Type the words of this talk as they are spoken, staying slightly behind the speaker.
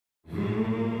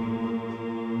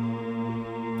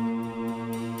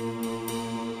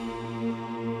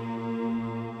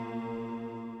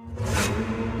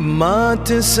ما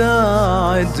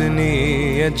تساعدني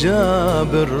يا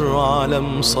جابر على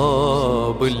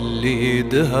مصاب اللي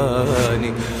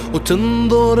دهاني،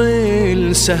 وتنظري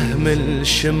لسهم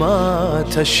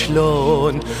الشماتة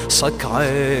شلون صك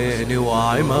عيني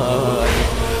وعماني،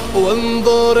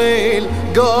 وانظري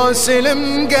القوس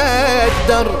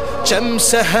المقدر كم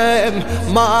سهم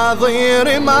ماضي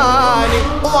رماني،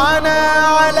 وانا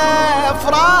على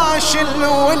فراش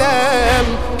الولم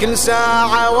كل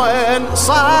ساعة وين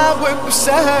صاب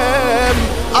بسهم.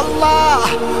 الله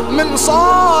من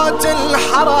صوت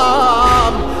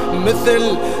الحرام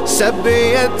مثل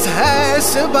سبيتها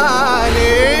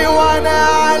سباني، وانا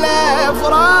على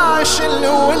فراش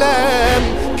الولم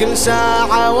كل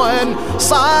ساعة وين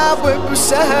صاب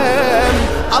بسهم.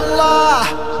 الله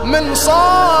من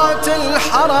صوت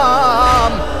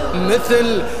الحرام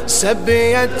مثل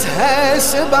سبيتها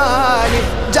سباني.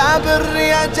 جابر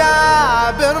يا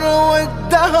جابر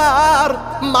والدهر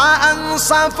ما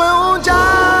أنصف وجار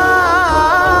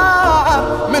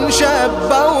من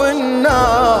شبه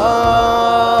والنار،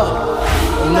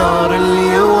 نار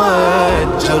اللي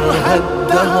يوجرها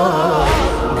الدهر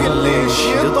قل ليش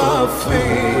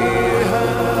يطفيها.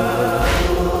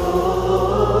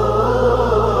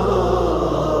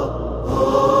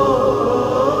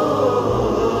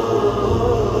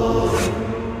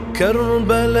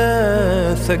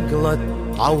 كربلاء ثقلت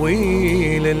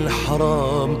عويل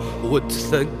الحرام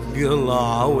وتثقل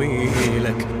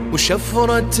عويلك،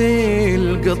 وشفرتي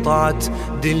القطعة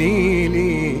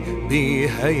دليلي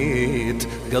بيها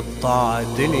يتقطع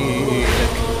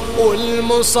دليلك،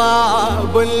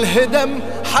 والمصاب الهدم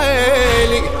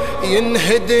حيلي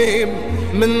ينهدم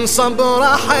من صبر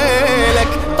حيلك.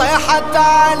 طيحت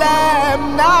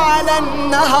علمنا على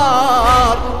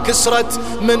النهار كسرت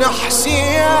من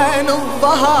حسين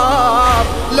الظهر،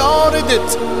 لو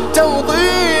ردت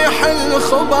توضيح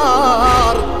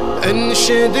الخبر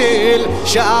انشدي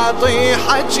الشاطي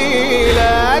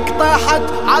حجيلك. طاحت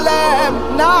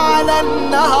علمنا على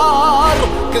النهار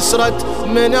كسرت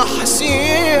من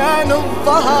حسين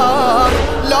الظهر،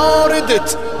 لو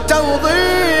ردت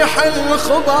توضيح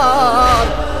الخبر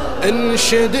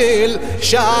انشدي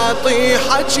الشاطي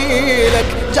حجيلك.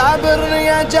 جابر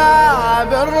يا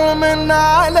جابر من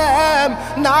علم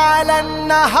على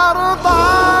النهر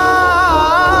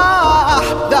ضاح،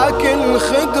 ذاك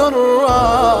الخدر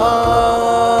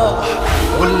راح،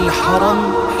 والحرم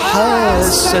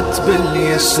حست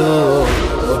باليسوع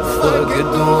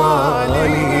وبفقد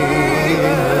واليها.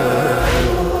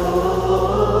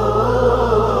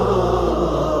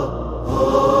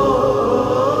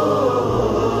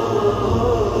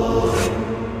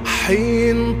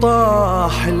 حين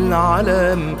طاح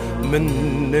العلم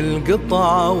من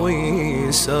القطع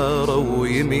ويساره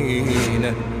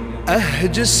ويمينه،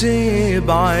 أهجسي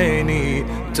بعيني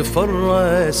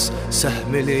تفرس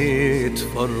سهم لي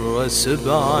تفرس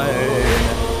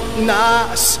بعينه.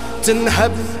 ناس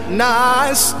تنهب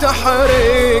ناس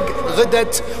تحرق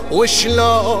غدت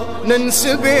وشلون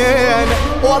ننسبين،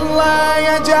 والله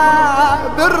يا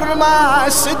جابر ما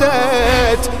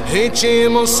سدت هيجي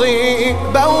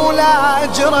مصيبة ولا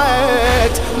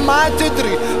جريت، ما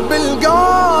تدري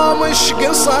بالقوم اش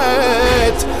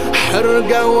قصيت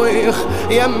حرقة ويخ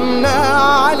يمنا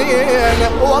علينا.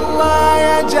 والله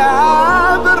يا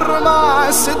جابر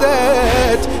ما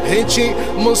سدت هيجي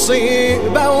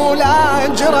مصيبة ولا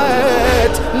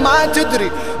جريت، ما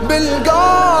تدري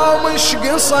بالقوم اش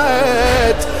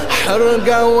قصيت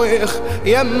حرقة ويخ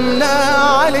يمنا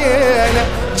علينا.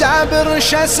 جابر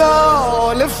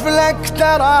شسولف لك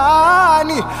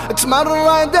تراني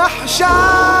تمرد حشاي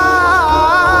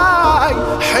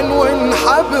حنو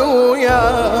انحب وياي،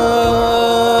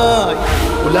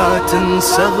 ولا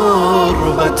تنسى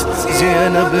غربة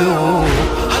زينب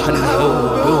وحنها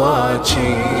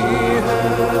وبواجيها.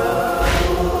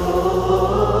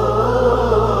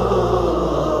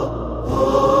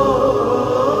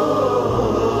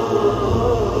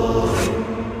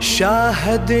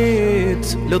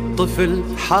 شاهدت للطفل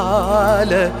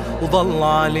حاله وظل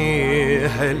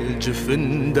عليها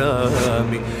الجفن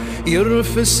دامي،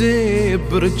 يرفس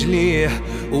برجليه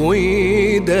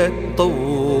ويده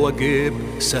طوق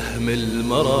بسهم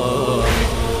المرامي.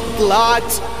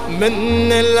 طلعت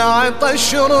من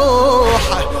العطش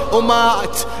روحه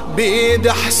ومات بيد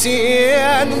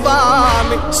حسين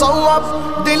ضامي، صوب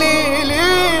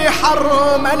دليلي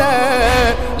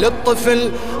حرمله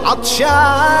للطفل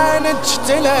عطشان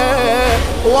اجتلى،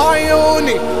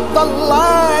 وعيوني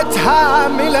ضلت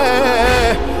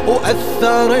هامله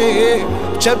وأثري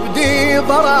بجبدي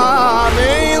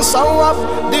ضرامي. صوب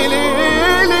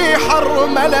دليلي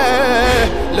حرمله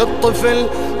للطفل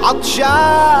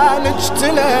عطشان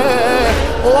اجتله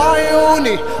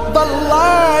وعيوني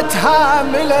ضلت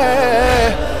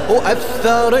هامله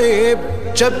وأثر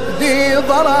بجبدي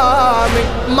ظلامي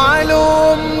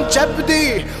معلوم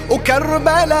جبدي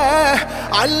وكربله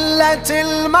علت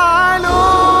المعلوم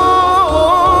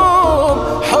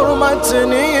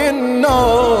حرمتني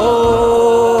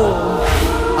النوم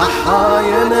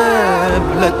أحايا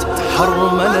نبلة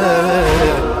حرملة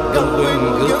قلبي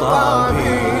انقطع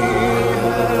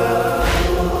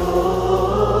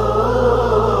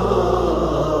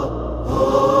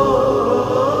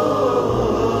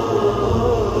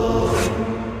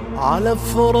على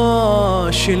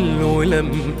فراش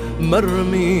الولم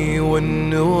مرمي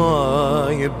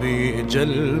والنوايب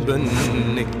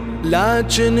يجلبني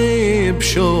لكني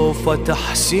بشوفة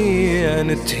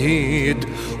حسين تهيد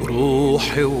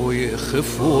روحي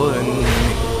ويخف وني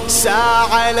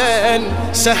ساعة لن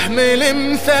سهم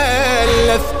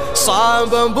المثلث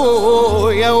صاب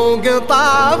ابويا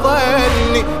وقطع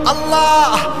ظني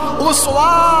الله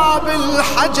وصواب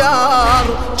الحجر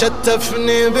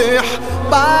شتفني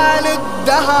بحبال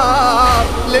الدهر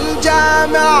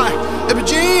للجامع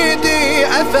بجيدي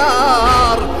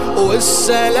أثار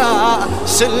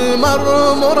والسلاسل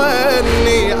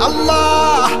مرمرني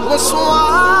الله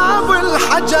وصواب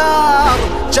الحجر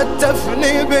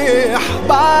شتفني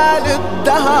بحبال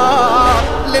الدهر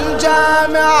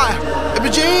للجامع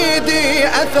بجيدي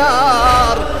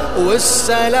أثار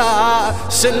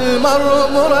والسلاسل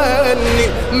مرمرني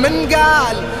من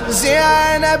قال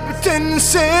زينب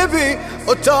تنسبي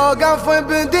وتوقف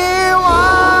بديوان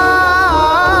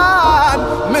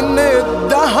من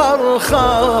الدهر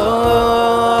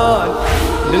خان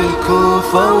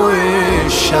للكوفة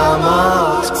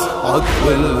والشامات عقب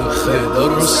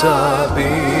الخدر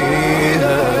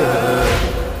سابيها.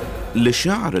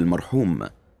 للشاعر المرحوم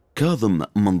كاظم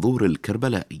منظور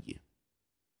الكربلائي.